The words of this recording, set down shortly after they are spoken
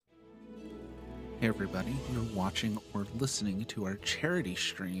Hey everybody, you're watching or listening to our charity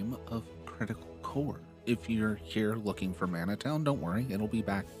stream of Critical Core. If you're here looking for Manatown, don't worry, it'll be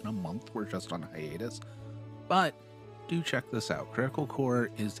back in a month. We're just on hiatus. But do check this out. Critical Core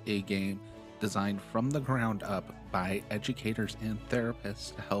is a game designed from the ground up by educators and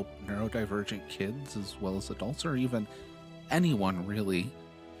therapists to help neurodivergent kids as well as adults, or even anyone really,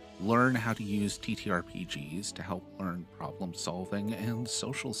 learn how to use TTRPGs to help learn problem solving and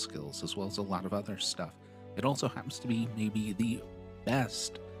social skills, as well as a lot of other stuff. It also happens to be maybe the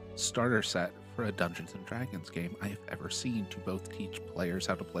best starter set for a Dungeons & Dragons game I have ever seen, to both teach players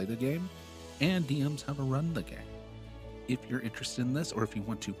how to play the game and DMs how to run the game. If you're interested in this, or if you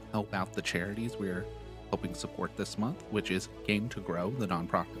want to help out the charities we're helping support this month, which is Game to Grow, the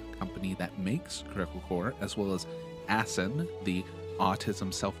nonprofit company that makes Critical Core, as well as ASIN, the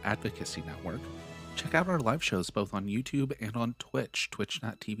Autism Self-Advocacy Network, check out our live shows both on YouTube and on Twitch,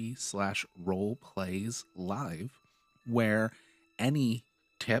 twitch.tv/roleplayslive, where any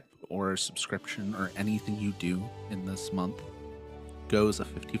tip or subscription or anything you do in this month goes a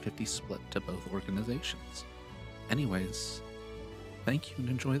 50-50 split to both organizations. Anyways, thank you and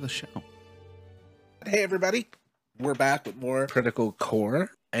enjoy the show. Hey everybody, we're back with more Critical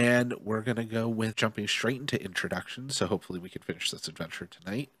Core. And we're going to go with jumping straight into introductions, so hopefully we can finish this adventure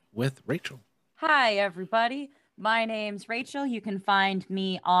tonight with Rachel. Hi, everybody. My name's Rachel. You can find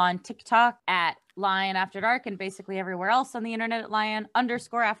me on TikTok at Lion After Dark and basically everywhere else on the internet at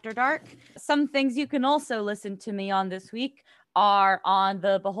Lion_After Dark. Some things you can also listen to me on this week are on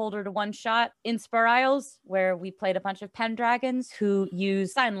the Beholder to One Shot Inspirials, where we played a bunch of Pendragons who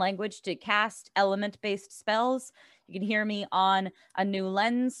use sign language to cast element-based spells. You can hear me on A New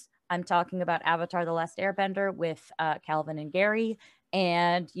Lens. I'm talking about Avatar: The Last Airbender with Calvin and Gary.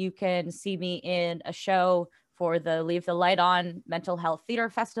 And you can see me in a show for the Leave the Light On Mental Health Theater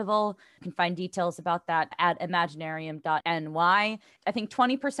Festival. You can find details about that at imaginarium.ny. I think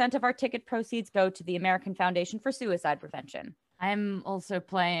 20% of our ticket proceeds go to the American Foundation for Suicide Prevention. I'm also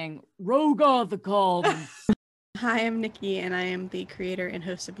playing Roga the Calm. Hi, I'm Nikki, and I am the creator and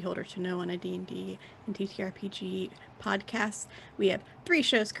host of Beholder to Know on a D&D and TTRPG podcast. We have 3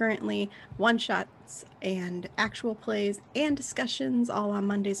 shows currently, one-shots and actual plays and discussions, all on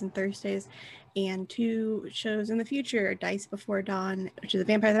Mondays and Thursdays, and 2 shows in the future, Dice Before Dawn, which is a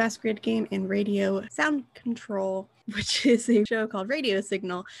Vampire the Masquerade game, and Radio Sound Control, which is a show called Radio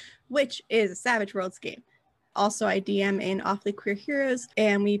Signal, which is a Savage Worlds game. Also, I DM in Awfully Queer Heroes,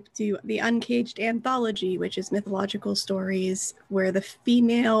 and we do the Uncaged Anthology, which is mythological stories where the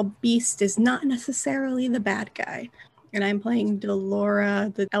female beast is not necessarily the bad guy. And I'm playing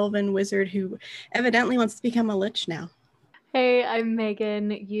Delora, the elven wizard who evidently wants to become a lich now. Hey, I'm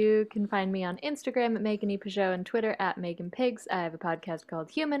Megan. You can find me on Instagram at Megan E. Peugeot and Twitter at Megan Pigs. I have a podcast called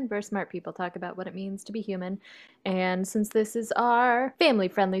Human, where smart people talk about what it means to be human. And since this is our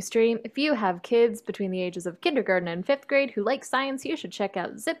family-friendly stream, if you have kids between the ages of kindergarten and 5th grade who like science, you should check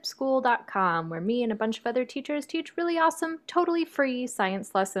out zipschool.com, where me and a bunch of other teachers teach really awesome, totally free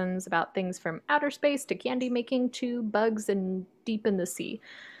science lessons about things from outer space to candy making to bugs and deep in the sea.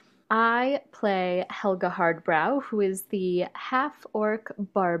 I play Helga Hardbrow, who is the half-orc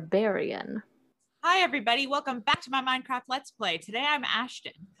barbarian. Hi, everybody. Welcome back to my Minecraft Let's Play. Today, I'm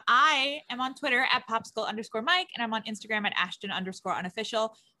Ashton. I am on Twitter at popsicle_Mike, and I'm on Instagram at Ashton_unofficial.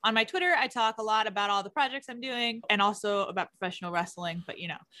 On my Twitter, I talk a lot about all the projects I'm doing and also about professional wrestling, but you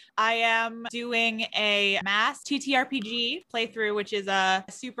know. I am doing a mass TTRPG playthrough, which is a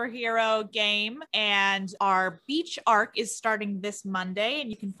superhero game, and our beach arc is starting this Monday,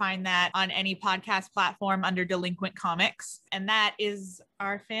 and you can find that on any podcast platform under Delinquent Comics, and that is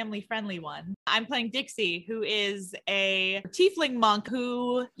our family-friendly one. I'm playing Dixie, who is a tiefling monk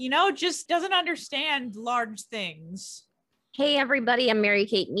who, you know, just doesn't understand large things. Hey everybody, I'm Mary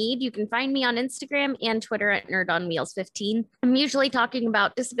Kate Mead. You can find me on Instagram and Twitter at NerdOnWheels15. I'm usually talking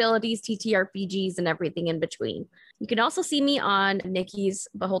about disabilities, TTRPGs, and everything in between. You can also see me on Nikki's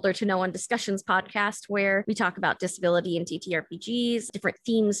Beholder to Know One Discussions podcast, where we talk about disability and TTRPGs, different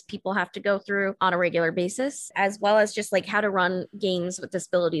themes people have to go through on a regular basis, as well as just like how to run games with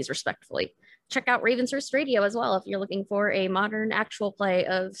disabilities respectfully. Check out Ravenshurst Radio as well if you're looking for a modern actual play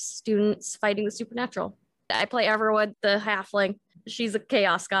of students fighting the supernatural. I play Everwood, the halfling. She's a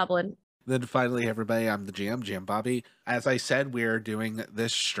chaos goblin. Then finally, everybody, I'm the GM, GM Bobby. As I said, we're doing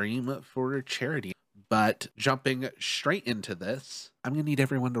this stream for charity. But jumping straight into this, I'm going to need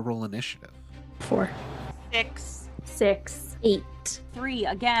everyone to roll initiative. 4. 6. 6. 8. 3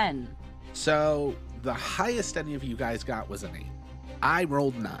 again. So the highest any of you guys got was an 8. I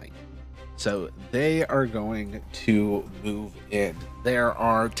rolled 9. So they are going to move in. There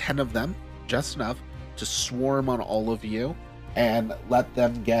are 10 of them. just enough to swarm on all of you and let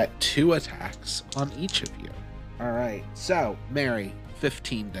them get 2 attacks on each of you. All right. So, Mary,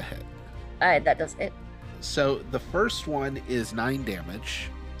 15 to hit. That does it. So the first one is 9 damage.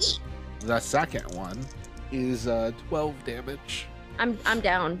 The second one is 12 damage. I'm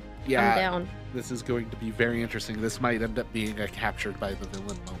down. Yeah, I'm down. this is going to be very interesting. This might end up being a captured by the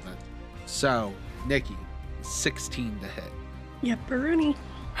villain moment. So, Nikki, 16 to hit. Yep, Baruni.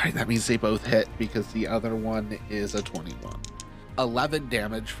 All right, that means they both hit because the other one is a 21. 11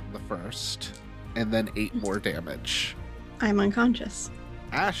 damage from the first, and then 8 more damage. I'm unconscious.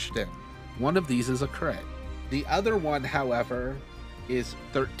 Ashton, one of these is a crit. The other one, however, is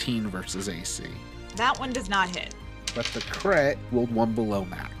 13 versus AC. That one does not hit. But the crit rolled 1 below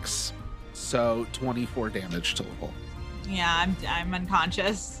max. So 24 damage total. Yeah, I'm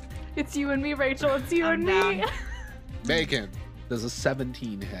unconscious. It's you and me, Rachel. It's you I'm and me. down. Megan, does a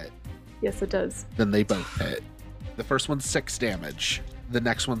 17 hit? Yes, it does. Then they both hit. The first one's 6 damage. The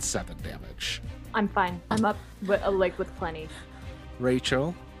next one's 7 damage. I'm fine. I'm up with plenty.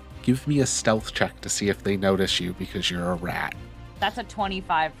 Rachel, give me a stealth check to see if they notice you because you're a rat. That's a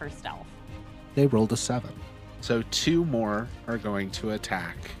 25 for stealth. They rolled a 7. So 2 more are going to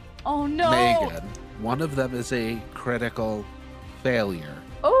attack Oh no! Megan. One of them is a critical failure.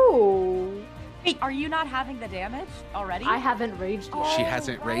 Oh, Wait, are you not having the damage already? I haven't raged yet. She Oh,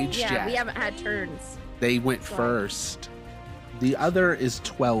 hasn't right. raged Yeah, yet. we haven't had turns. They went Sorry. first. The other is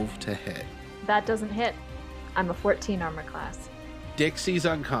 12 to hit. That doesn't hit. I'm a 14 armor class. Dixie's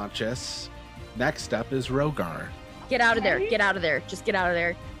unconscious. Next up is Rogar. Get out of there. Get out of there. Just get out of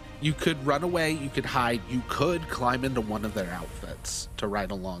there. You could run away, you could hide, you could climb into one of their outfits to ride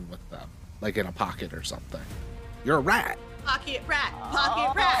along with them, like in a pocket or something. You're a rat. Pocket rat,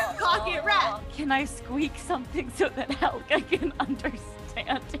 pocket rat, pocket rat. Can I squeak something so that Helga can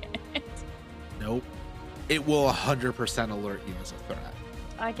understand it? Nope. It will 100% alert you as a threat.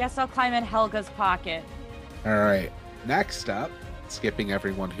 I guess I'll climb in Helga's pocket. All right. Next up, skipping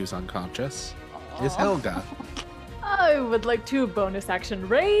everyone who's unconscious, is Helga. I would like to bonus action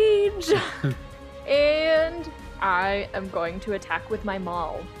rage. And I am going to attack with my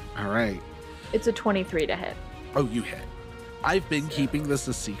maul. All right. It's a 23 to hit. Oh, you hit. I've been keeping this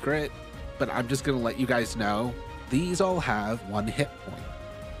a secret, but I'm just going to let you guys know these all have 1 hit point.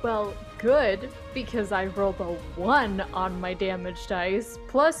 Well, good, because I rolled a 1 on my damage dice,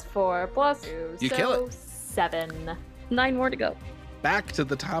 plus 4, plus 2, You so kill it. 7. 9 more to go. Back to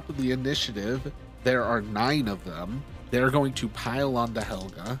the top of the initiative, there are 9 of them. They're going to pile onto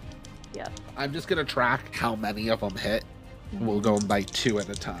Helga. Yep. I'm just going to track how many of them hit. We'll go by 2 at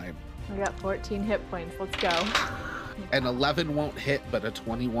a time. I got 14 hit points. Let's go. An 11 won't hit, but a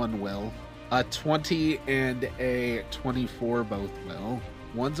 21 will. A 20 and a 24 both will.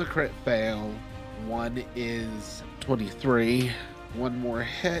 One's a crit fail. One is 23. One more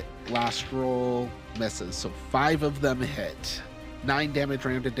hit. Last roll misses. So 5 of them hit. 9 damage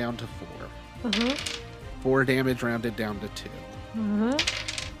rounded down to 4. 4 damage rounded down to 2.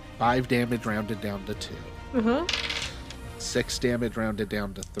 5 damage rounded down to 2. 6 damage rounded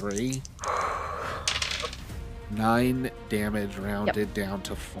down to 3. 9 damage rounded down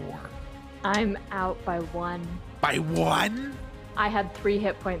to 4. I'm out by 1. By 1? I had 3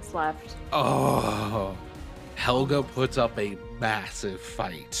 hit points left. Oh. Helga puts up a massive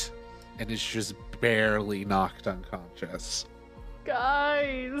fight and is just barely knocked unconscious.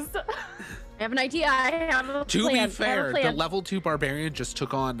 Guys. I have an idea. I have a To plan. be I have fair, a the plan. level 2 barbarian just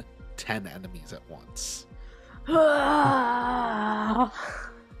took on 10 enemies at once.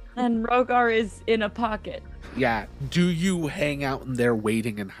 And Rogar is in a pocket. Yeah. Do you hang out in there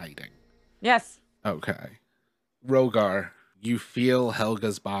waiting and hiding? Yes. Okay. Rogar, you feel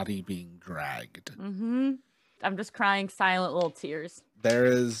Helga's body being dragged. Mm-hmm. I'm just crying silent little tears. There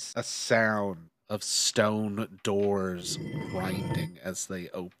is a sound of stone doors grinding as they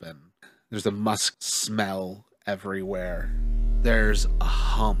open. There's a musk smell everywhere. There's a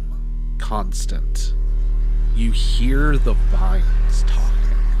hum, constant. You hear the vines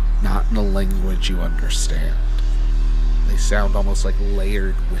talking, not in a language you understand. They sound almost like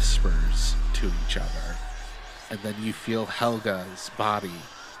layered whispers to each other. And then you feel Helga's body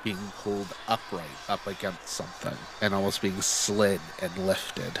being pulled upright up against something and almost being slid and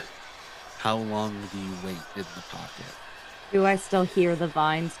lifted. How long do you wait in the pocket? Do I still hear the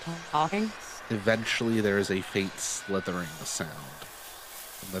vines talking? Eventually there is a faint slithering sound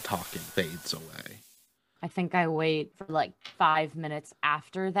and the talking fades away. I think I wait for like 5 minutes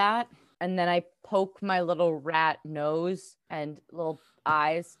after that. And then I poke my little rat nose and little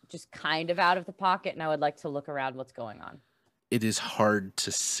eyes just kind of out of the pocket. And I would like to look around what's going on. It is hard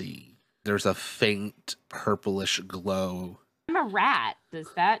to see. There's a faint purplish glow. I'm a rat. Does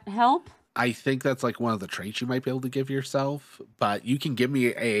that help? I think that's like one of the traits you might be able to give yourself, but you can give me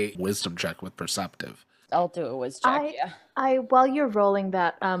a wisdom check with perceptive. I'll do a whiz check, yeah. While you're rolling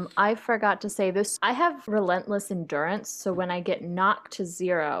that, I forgot to say this. I have relentless endurance, so when I get knocked to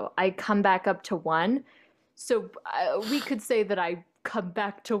 0, I come back up to 1. So we could say that I come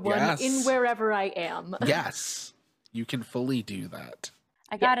back to 1 in wherever I am. Yes, you can fully do that.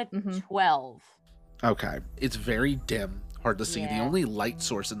 I got a 12. Okay, it's very dim, hard to see. The Yeah. only light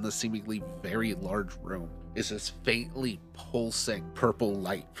source in this seemingly very large room is this faintly pulsing purple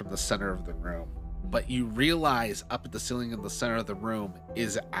light from the center of the room. But you realize up at the ceiling in the center of the room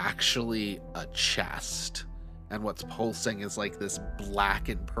is actually a chest. And what's pulsing is like this black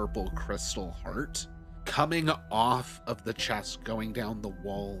and purple crystal heart. Coming off of the chest, going down the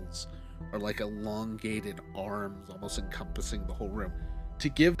walls, are like elongated arms almost encompassing the whole room. To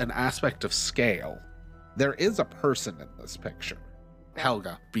give an aspect of scale, there is a person in this picture.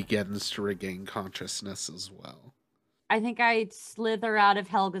 Helga begins to regain consciousness as well. I think I slither out of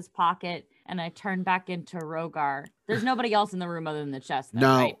Helga's pocket and I turn back into Rogar. There's nobody else in the room other than the chest, though,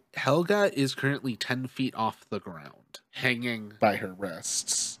 No, right? Helga is currently 10 feet off the ground, hanging by her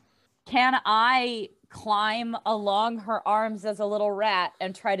wrists. Can I climb along her arms as a little rat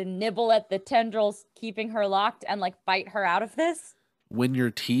and try to nibble at the tendrils, keeping her locked and like bite her out of this? When your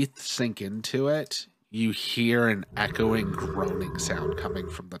teeth sink into it, you hear an echoing groaning sound coming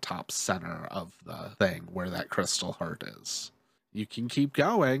from the top center of the thing where that crystal heart is. You can keep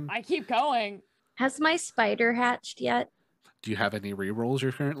going. I keep going. Has my spider hatched yet? Do you have any rerolls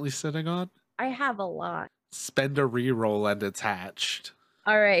you're currently sitting on? I have a lot. Spend a reroll and it's hatched.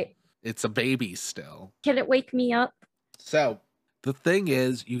 All right. It's a baby still. Can it wake me up? So the thing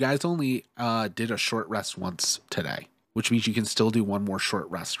is, you guys only did a short rest once today, which means you can still do one more short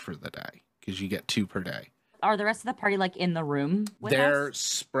rest for the day because you get 2 per day. Are the rest of the party like in the room with They're us?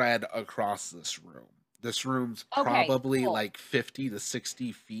 spread across this room. This room's Okay, probably cool. like 50 to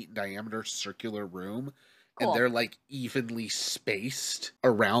 60 feet in diameter circular room. Cool. And they're like evenly spaced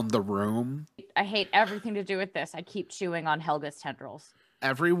around the room. I hate everything to do with this. I keep chewing on Helga's tendrils.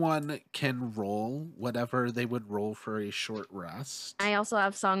 Everyone can roll whatever they would roll for a short rest. I also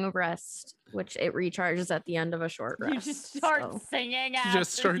have Song of Rest, which it recharges at the end of a short rest. You just start so. singing. You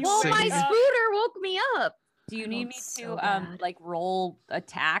just start you Well, singing. my wake up. scooter woke me up. Do you need me So to bad. like roll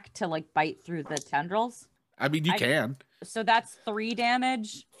attack to like bite through the tendrils? I mean, you can. So that's 3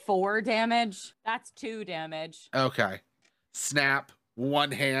 damage, 4 damage. That's 2 damage. Okay. Snap.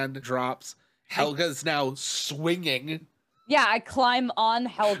 One hand drops. Helga's now swinging. Yeah, I climb on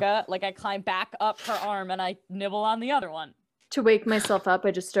Helga, like I climb back up her arm and I nibble on the other one. To wake myself up,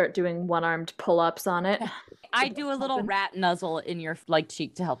 I just start doing one-armed pull-ups on it. I do a little rat nuzzle in your like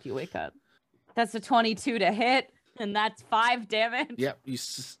cheek to help you wake up. That's a 22 to hit, and that's 5 damage. Yep, you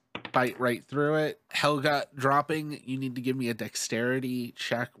bite right through it. Helga dropping, you need to give me a dexterity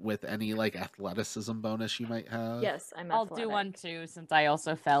check with any like athleticism bonus you might have. Yes, I'm I'll athletic. do one too, since I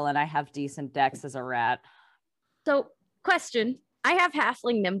also fell and I have decent dex as a rat. So, question. I have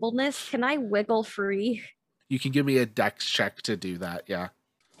halfling nimbleness. Can I wiggle free? You can give me a dex check to do that, yeah.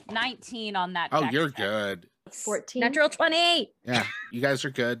 19 on that. Oh, dex you're check. good. 14. Natural 28. Yeah, you guys are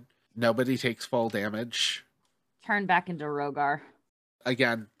good. Nobody takes fall damage. Turn back into Rogar.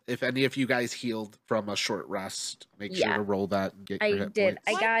 Again, if any of you guys healed from a short rest, make sure Yeah. to roll that and get your I hit did.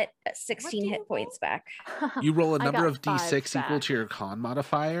 I points. got 16 do you hit points back. You roll a I number got of 5 d6 equal back. to your con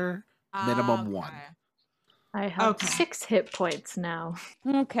modifier, minimum Okay. 1. I have Okay. 6 hit points now.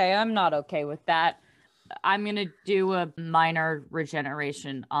 Okay, I'm not okay with that. I'm gonna do a minor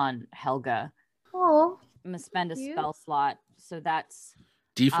regeneration on Helga. Oh, I'm gonna spend a Cute. spell slot, so that's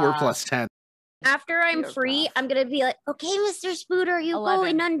D4 plus 10. After I'm You're free, rough. I'm going to be like, okay, Mr. Spooter, you go 11.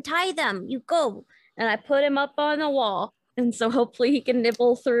 and untie them. You go. And I put him up on the wall. And so hopefully he can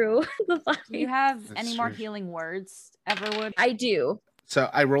nibble through the Do you vine. have That's any more true. healing words, Everwood? I do. So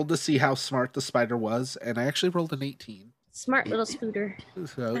I rolled to see how smart the spider was, and I actually rolled an 18. Smart little Spooter.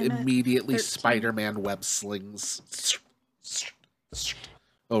 So I'm at immediately 13. Spider-Man web slings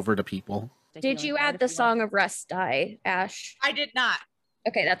over to people. Did you add the Song of Rest die, Ash? I did not.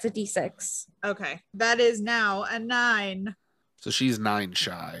 Okay, that's a d6. Okay. That is now a 9. So she's 9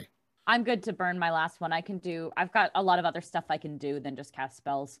 shy. I'm good to burn my last one. I've got a lot of other stuff I can do than just cast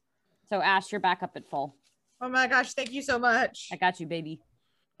spells. So Ash, you're back up at full. Oh my gosh, thank you so much. I got you, baby.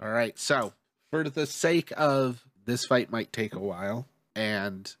 All right. So for the sake of this fight might take a while,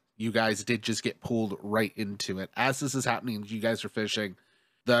 and you guys did just get pulled right into it. As this is happening, you guys are fishing.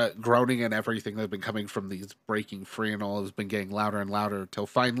 The groaning and everything that's been coming from these breaking free and all has been getting louder and louder until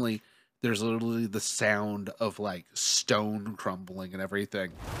finally There's literally the sound of like stone crumbling and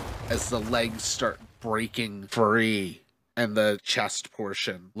everything as the legs start breaking free and the chest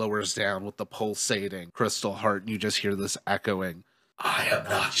portion lowers down with the pulsating crystal heart, and you just hear this echoing. I am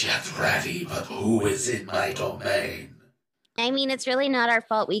not yet ready, but who is in my domain? I mean, it's really not our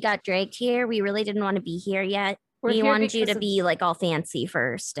fault we got dragged here. We really didn't want to be here yet. We're We here wanted you because to of- be like all fancy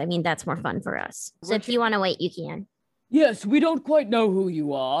first. I mean, that's more fun for us. So We're if you want to wait, you can. Yes, we don't quite know who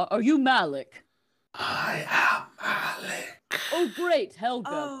you are. Are you Malik? I am Malik. Oh, great, Helga.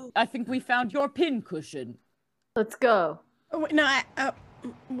 Oh. I think we found your pincushion. Let's go. Oh, wait, no,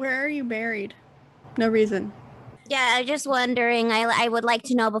 where are you buried? No reason. Yeah, I'm just wondering. I would like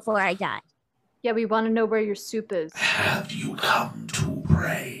to know before I die. Yeah, we want to know where your soup is. Have you come to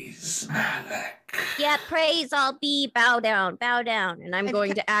praise Malik? Yeah, praise, I'll be bow down. And I'm I've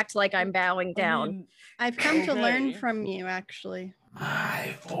going ca- to act like I'm bowing down. I mean, I've come to learn Okay. from you, actually.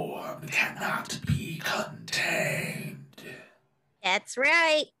 My form cannot be contained. That's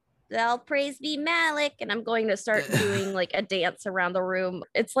right. All praise be Malik. And I'm going to start doing like a dance around the room.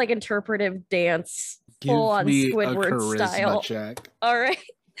 It's like interpretive dance, full on Squidward style. check. All right.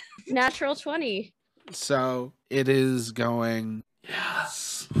 Natural 20. So it is going,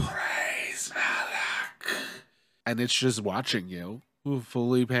 yes, praise Malik. And it's just watching you,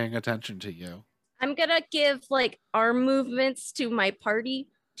 fully paying attention to you. I'm going to give like arm movements to my party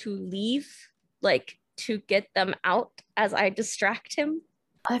to leave, like to get them out as I distract him.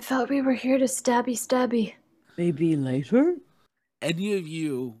 I thought we were here to stabby. maybe later? Any of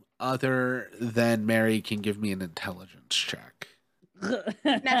you other than Mary can give me an intelligence check.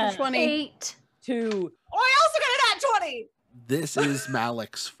 Natural 20. 8. 2. Oh, I also got a nat 20. This is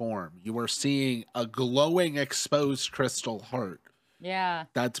Malik's form. You are seeing a glowing exposed crystal heart. Yeah.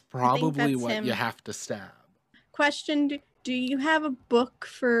 That's probably that's what him. you have to stab. Question, do you have a book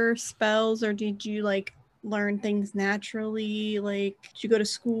for spells, or did you like learn things naturally? Like, did you go to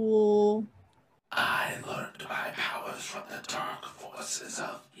school? I learned my powers from the dark forces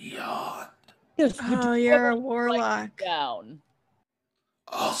of beyond. Yes, but Oh, you you're never a write warlock. it down.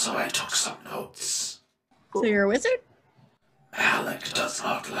 Also, I took some notes. So you're a wizard? Malik does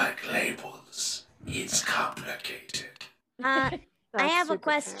not like labels. It's complicated. I That's have a super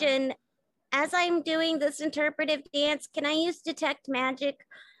question. As I'm doing this interpretive dance, can I use detect magic,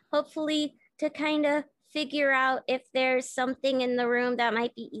 hopefully, to kind of figure out if there's something in the room that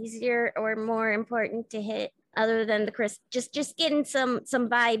might be easier or more important to hit, other than the crisp? Just getting some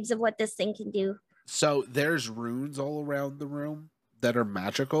vibes of what this thing can do. So there's runes all around the room that are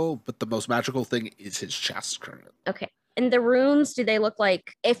magical, but the most magical thing is his chest currently. Okay. And the runes, do they look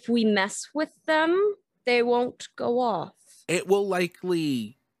like if we mess with them, they won't go off? It will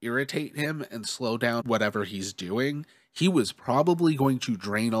likely irritate him and slow down whatever he's doing. He was probably going to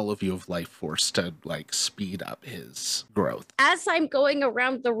drain all of you of life force to like speed up his growth. As I'm going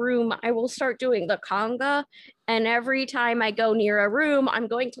around the room, I will start doing the conga. And every time I go near a room, I'm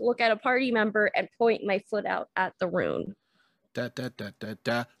going to look at a party member and point my foot out at the rune. Da da da da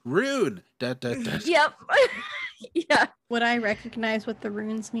da. Rune. Da da da. Yep. Yeah. Would I recognize what the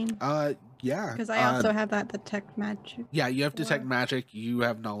runes mean? Yeah. Because I also have that detect magic. Yeah, you have detect Or- magic. You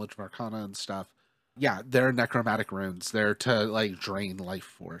have knowledge of arcana and stuff. Yeah, they're necromantic runes. They're to like drain life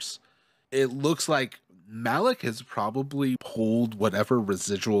force. It looks like Malik has probably pulled whatever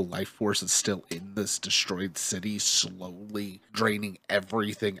residual life force is still in this destroyed city, slowly draining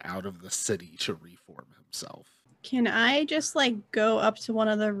everything out of the city to reform himself. Can I just like go up to one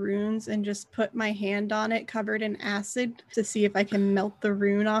of the runes and just put my hand on it covered in acid to see if I can melt the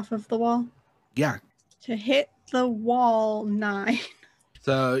rune off of the wall? Yeah, To hit the wall 9.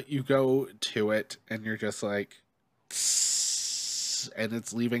 so you go to it and you're just like, "Tss," and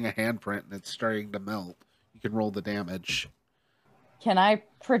it's leaving a handprint and it's starting to melt. You can roll the damage. Can I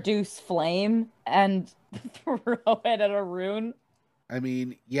produce flame and throw it at a rune? I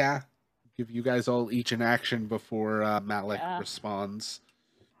mean, yeah. Give you guys all each an action before Malik Yeah. responds.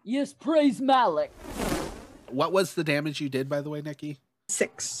 Yes, praise Malik. What was the damage you did, by the way, Nikki?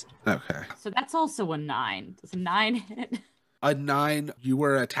 6. Okay. So that's also a 9. Does a 9 hit? A 9, you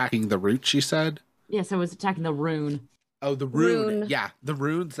were attacking the root, she said? Yes, I was attacking the rune. Oh, the rune. Rune. Yeah, the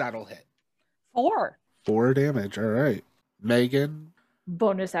runes, that'll hit. 4. 4 damage, all right. Megan?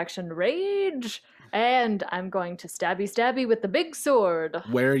 Bonus action rage. And I'm going to stabby with the big sword.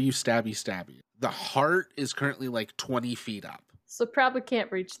 Where are you stabby? The heart is currently like 20 feet up. So probably can't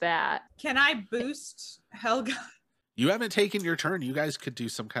reach that. Can I boost Helga? You haven't taken your turn. You guys could do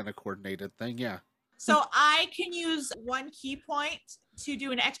some kind of coordinated thing, yeah. So I can use 1 key point to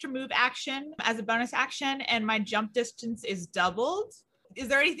do an extra move action as a bonus action, and my jump distance is doubled. Is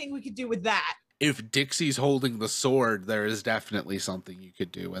there anything we could do with that? If Dixie's holding the sword, there is definitely something you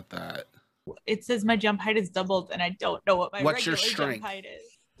could do with that. It says my jump height is doubled, and I don't know what my What's your regular strength? jump height is.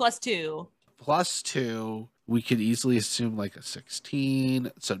 +2. +2, we could easily assume like a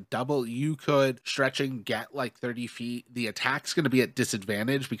 16. So double, you could stretching get like 30 feet. The attack's going to be at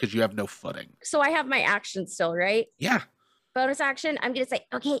disadvantage because you have no footing. So I have my action still, right? Yeah. Bonus action, I'm gonna say,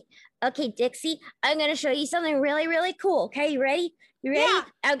 okay, Dixie, I'm gonna show you something really, really cool. Okay, you ready? You ready? Yeah,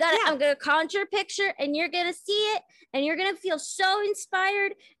 I'm gonna conjure a picture and you're gonna see it and you're gonna feel so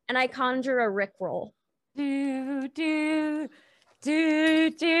inspired. And I conjure a Rickroll. Do do do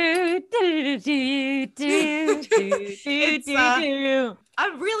do do do do do do. I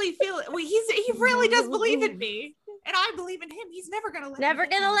really feel it. Well, he really does believe in me, and I believe in him. He's never gonna let me Never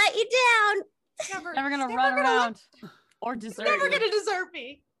down. gonna let you down. Never gonna run around or He's desert never you. gonna desert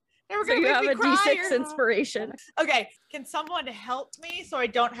me. Never So gonna you make have me a cry D6 or- inspiration. Okay, can someone help me so I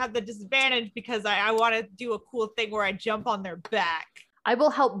don't have the disadvantage because I want to do a cool thing where I jump on their back? I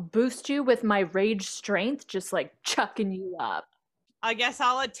will help boost you with my rage strength, just like chucking you up. I guess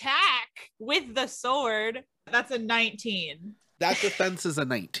I'll attack with the sword. That's a 19. That defense is a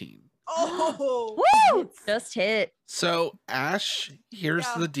 19. Oh, Woo! Just hit. So, Ash, here's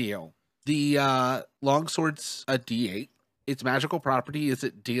Yeah. the deal. The longsword's a D8. Its magical property is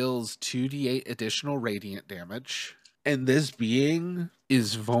it deals 2d8 additional radiant damage. And this being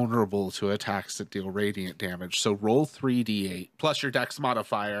is vulnerable to attacks that deal radiant damage. So roll 3d8 plus your dex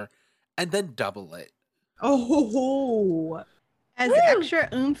modifier and then double it. oh. As extra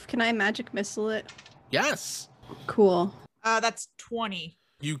oomph, can I magic missile it? Yes. Cool. That's 20.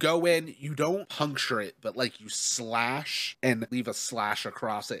 You go in, you don't puncture it, but like you slash and leave a slash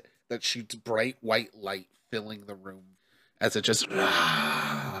across it that shoots bright white light filling the room as it just.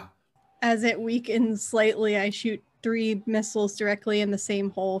 As it weakens slightly, I shoot 3 missiles directly in the same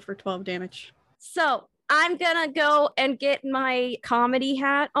hole for 12 damage. So I'm gonna go and get my comedy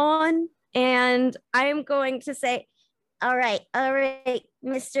hat on, and I'm going to say, all right,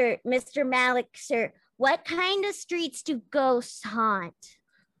 Mr. Malik, sir, what kind of streets do ghosts haunt?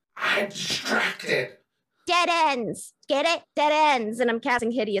 I'm distracted. Dead ends. Get it? Dead ends. And I'm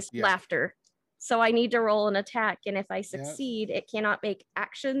casting hideous Yeah. laughter. So I need to roll an attack. And if I succeed, it cannot make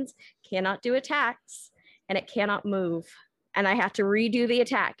actions, cannot do attacks, and it cannot move. And I have to redo the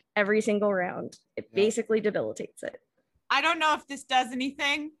attack every single round. It basically debilitates it. I don't know if this does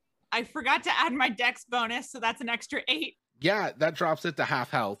anything. I forgot to add my dex bonus, so that's an extra 8. Yeah, that drops it to half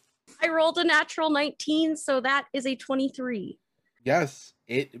health. I rolled a natural 19, so that is a 23. Yes,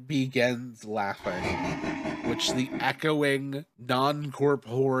 it begins laughing, which the echoing,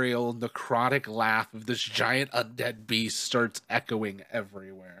 non-corporeal, necrotic laugh of this giant undead beast starts echoing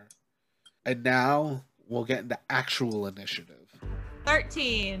everywhere. And now we'll get into actual initiative.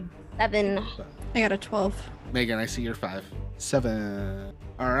 13. 7. I got a 12. Megan, I see your 5. 7.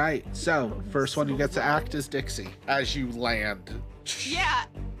 All right, so first one who gets to act is Dixie as you land. Yeah.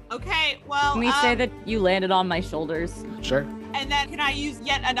 Okay, well. Can we say that you landed on my shoulders? Sure. And then can I use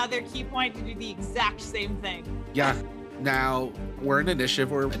yet another key point to do the exact same thing? Yeah. Now, we're in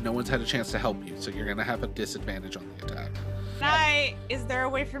initiative where no one's had a chance to help you, so you're going to have a disadvantage on the attack. Is there a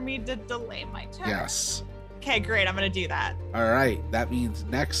way for me to delay my turn? Yes. Okay, great. I'm going to do that. All right. That means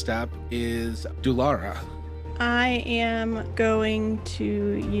next step is Dulara. I am going to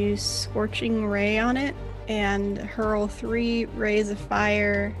use Scorching Ray on it and hurl 3 rays of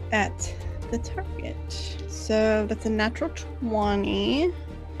fire at the target. So that's a natural 20.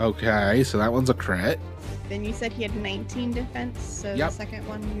 Okay, so that one's a crit. Then you said he had 19 defense, so Yep. the second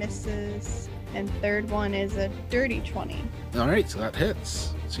one misses. And third one is a dirty 20. All right, so that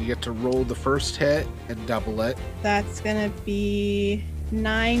hits. So you get to roll the first hit and double it. That's gonna be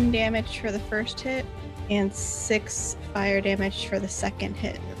 9 damage for the first hit and 6 fire damage for the second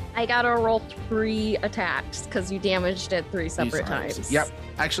hit. I gotta roll 3 attacks because you damaged it 3 separate times. times. Yep.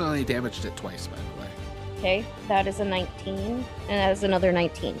 Actually, only damaged it twice, by the way. Okay, that is a 19, and that is another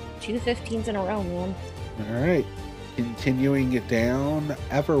 19. 2 15s in a row, man. All right. Continuing it down,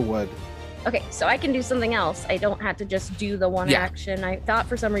 Everwood. Okay, so I can do something else. I don't have to just do the one Yeah. action. I thought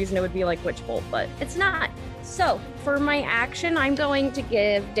for some reason it would be like Witch Bolt, but it's not. So for my action, I'm going to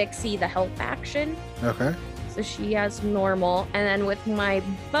give Dixie the help action. Okay. So she has normal. And then with my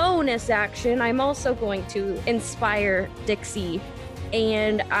bonus action, I'm also going to inspire Dixie.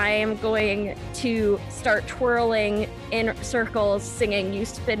 And I am going to start twirling in circles, singing, "You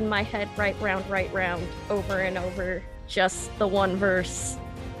spin my head right round, over and over." Just the one verse.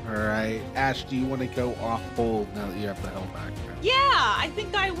 All right. Ash, do you want to go off bold now that you have the help action? Yeah, I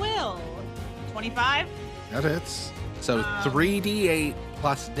think I will. 25? That hits. So 3d8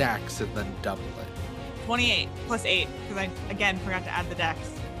 plus dex and then double it. 28 plus 8, because I, again, forgot to add the dex.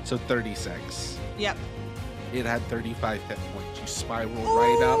 So 36. Yep. It had 35 hit points. You spiral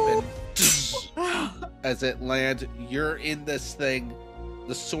right up and as it lands, you're in this thing.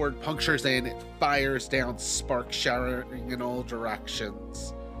 The sword punctures in, it fires down, sparks showering in all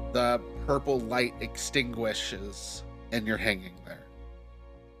directions. The purple light extinguishes, and you're hanging there.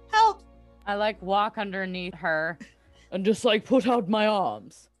 Help! I like walk underneath her. And just like put out my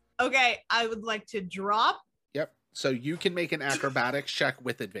arms. Okay, I would like to drop Yep. So you can make an acrobatics check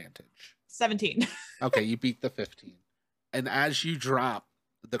with advantage. 17. Okay, you beat the 15. And as you drop,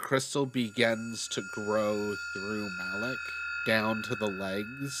 the crystal begins to grow through Malik down to the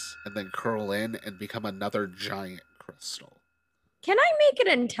legs and then curl in and become another giant crystal. Can I make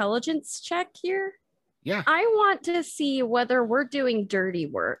an intelligence check here? Yeah. I want to see whether we're doing dirty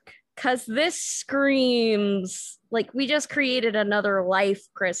work. Because this screams like we just created another life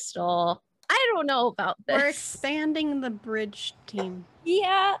crystal. I don't know about this. We're expanding the bridge team.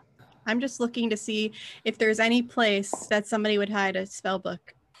 Yeah. I'm just looking to see if there's any place that somebody would hide a spell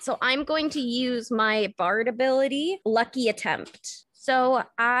book. So I'm going to use my bard ability, Lucky Attempt. So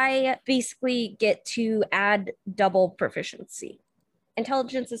I basically get to add double proficiency.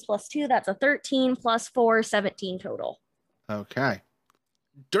 Intelligence is +2. That's a 13 + 4, 17 total. Okay.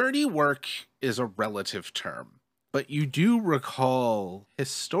 Dirty work is a relative term, but you do recall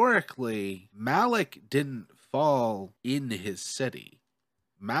historically, Malik didn't fall in his city.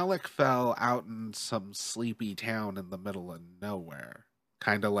 Malik fell out in some sleepy town in the middle of nowhere,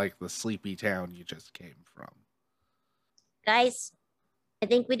 kind of like the sleepy town you just came from. Guys, I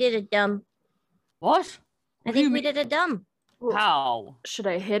think we did a dumb. What? I think we did a dumb. How? Should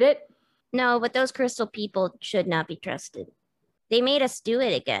I hit it? No, but those crystal people should not be trusted. They made us do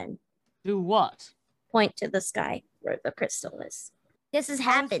it again. Do what? Point to the sky where the crystal is. This has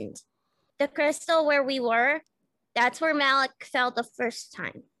happened. The crystal where we were, that's where Malik fell the first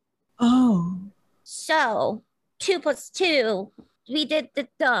time. Oh. So 2 + 2, we did the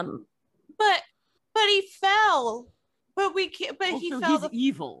dumb. But he fell. But we can't, but he Also, fell. he's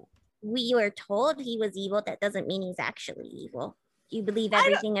evil. We were told he was evil. That doesn't mean he's actually evil. Do you believe I don't-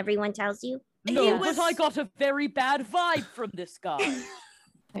 everything everyone tells you? No, He but was- I got a very bad vibe from this guy.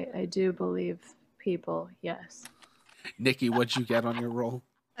 I do believe people, yes. Nikki, what'd you get on your roll?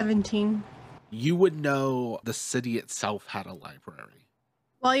 17. You would know the city itself had a library.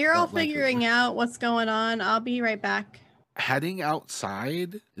 While you're all Not likely. figuring out what's going on, I'll be right back. Heading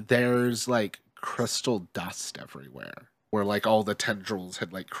outside, there's like crystal dust everywhere, where like all the tendrils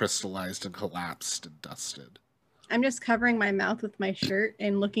had like crystallized and collapsed and dusted. I'm just covering my mouth with my shirt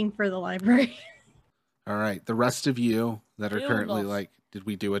and looking for the library. All right, the rest of you that are Still currently not- like, did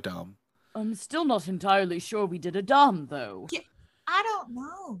we do a dumb? I'm still not entirely sure we did a dumb, though. I don't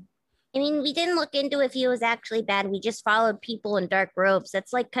know. I mean, we didn't look into if he was actually bad. We just followed people in dark robes.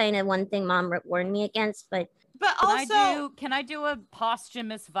 That's like kind of one thing Mom warned me against. But But Can I do a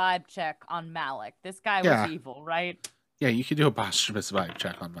posthumous vibe check on Malik? This guy Yeah. was evil, right? Yeah, you could do a posthumous vibe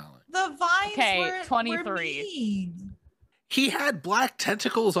check on Malik. the vines Okay, were 23. mean. He had black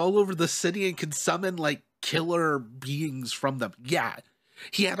tentacles all over the city and could summon like killer beings from them. Yeah,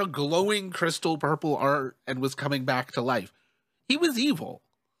 he had a glowing crystal purple art and was coming back to life. He was evil.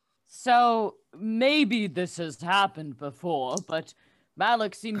 So maybe this has happened before, but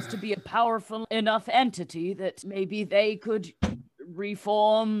Malik seems to be a powerful enough entity that maybe they could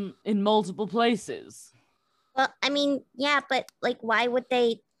reform in multiple places. well, I mean, yeah, but like, why would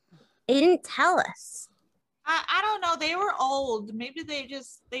they? They didn't tell us. I don't know. They were old. Maybe they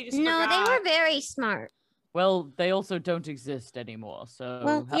just No, forgot. they were very smart. Well, they also don't exist anymore, so...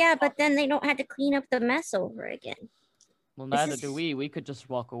 Well, yeah, but then they don't have to clean up the mess over again. Well, this neither is- do we. We could just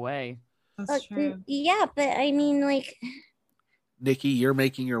walk away. That's true. Yeah, but I mean, like, Nikki, you're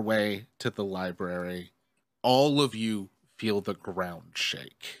making your way to the library. All of you feel the ground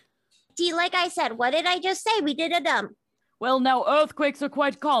shake. see, like I said, what did I just say? We did a dumb. Well, now earthquakes are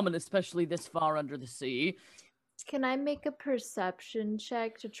quite common, especially this far under the sea. Can I make a perception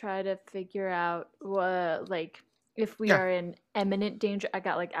check to try to figure out what, like, if we Yeah. are in imminent danger? I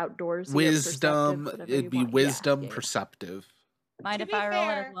got like outdoors. Wisdom, it'd be wisdom, perceptive. Mind To if be I roll it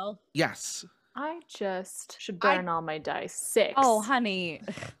fair- as well? Yes. I just should burn all my dice. 6. Oh, honey.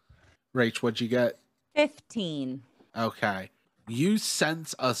 Rach, what'd you get? 15. Okay. You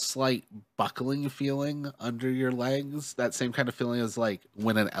sense a slight buckling feeling under your legs. That same kind of feeling as like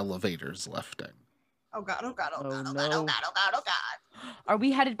when an elevator's lifting. Oh god, oh god, oh Oh, god, oh god, no. oh god, oh god, oh god. Are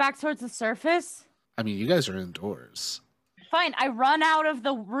we headed back towards the surface? I mean, you guys are indoors. Fine, I run out of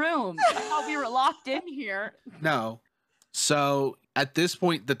the room. I thought we were locked in here. No, So at this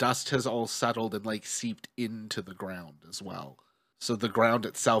point, the dust has all settled and like seeped into the ground as well. So the ground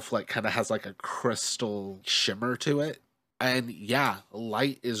itself like kind of has like a crystal shimmer to it. And yeah,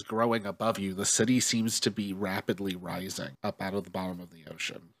 light is growing above you. The city seems to be rapidly rising up out of the bottom of the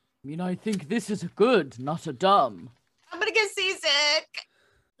ocean. I mean, I think this is a good, not a dumb. I'm gonna get seasick.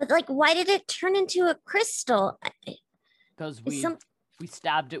 But like, why did it turn into a crystal? Because Is we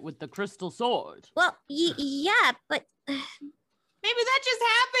stabbed it with the crystal sword. Well, yeah, but Maybe that just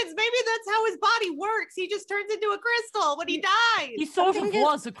happens. Maybe that's how his body works. He just turns into a crystal when he dies. He sort of Something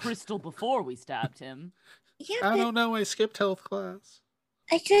was a crystal before we stabbed him. yeah, I but don't know. I skipped health class.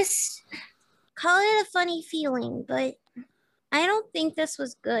 I just call it a funny feeling, but I don't think this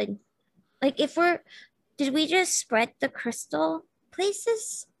was good. Like, did we just spread the crystal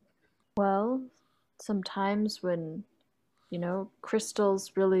places? Well, sometimes when,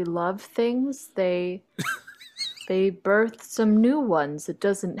 crystals really love things, they birth some new ones. It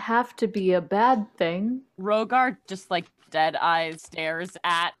doesn't have to be a bad thing. Rogar just like dead eyes stares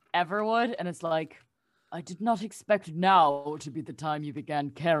at Everwood and it's like, I did not expect now to be the time you began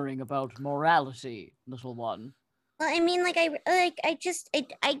caring about morality, little one. Well, I mean,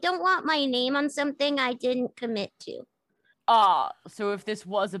 I don't want my name on something I didn't commit to. Ah, so if this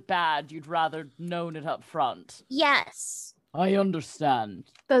was a bad, you'd rather known it up front. Yes. I understand.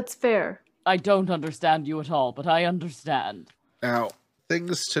 That's fair. I don't understand you at all, but I understand. Now,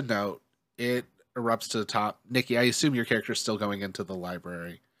 things to note. It erupts to the top. Nikki, I assume your character is still going into the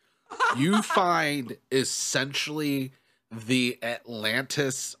library. You find essentially the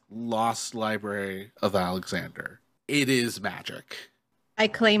Atlantis Lost Library of Alexander. It is magic. I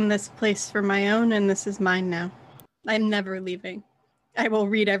claim this place for my own, and this is mine now. I'm never leaving. I will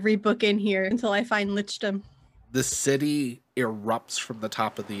read every book in here until I find Lichdom. The city erupts from the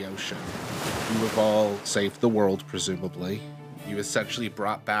top of the ocean. You have all saved the world, presumably. You essentially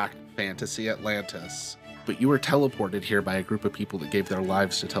brought back fantasy Atlantis, but you were teleported here by a group of people that gave their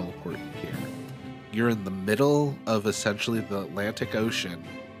lives to teleport you here. You're in the middle of essentially the Atlantic Ocean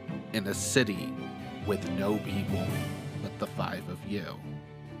in a city with no people but the five of you.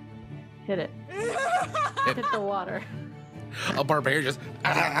 Hit it. Hit the water. A barbarian just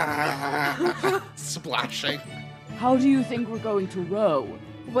splashing. How do you think we're going to row?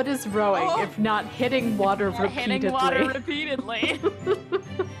 What is rowing if not hitting water repeatedly? Hitting water repeatedly.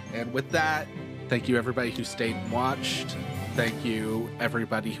 And with that, thank you everybody who stayed and watched. Thank you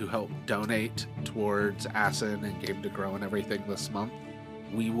everybody who helped donate towards Asin and Game to Grow and everything this month.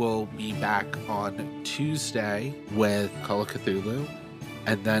 We will be back on Tuesday with Call of Cthulhu.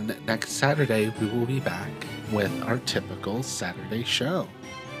 And then next Saturday, we will be back with our typical Saturday show.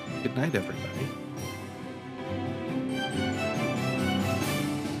 Good night, everybody.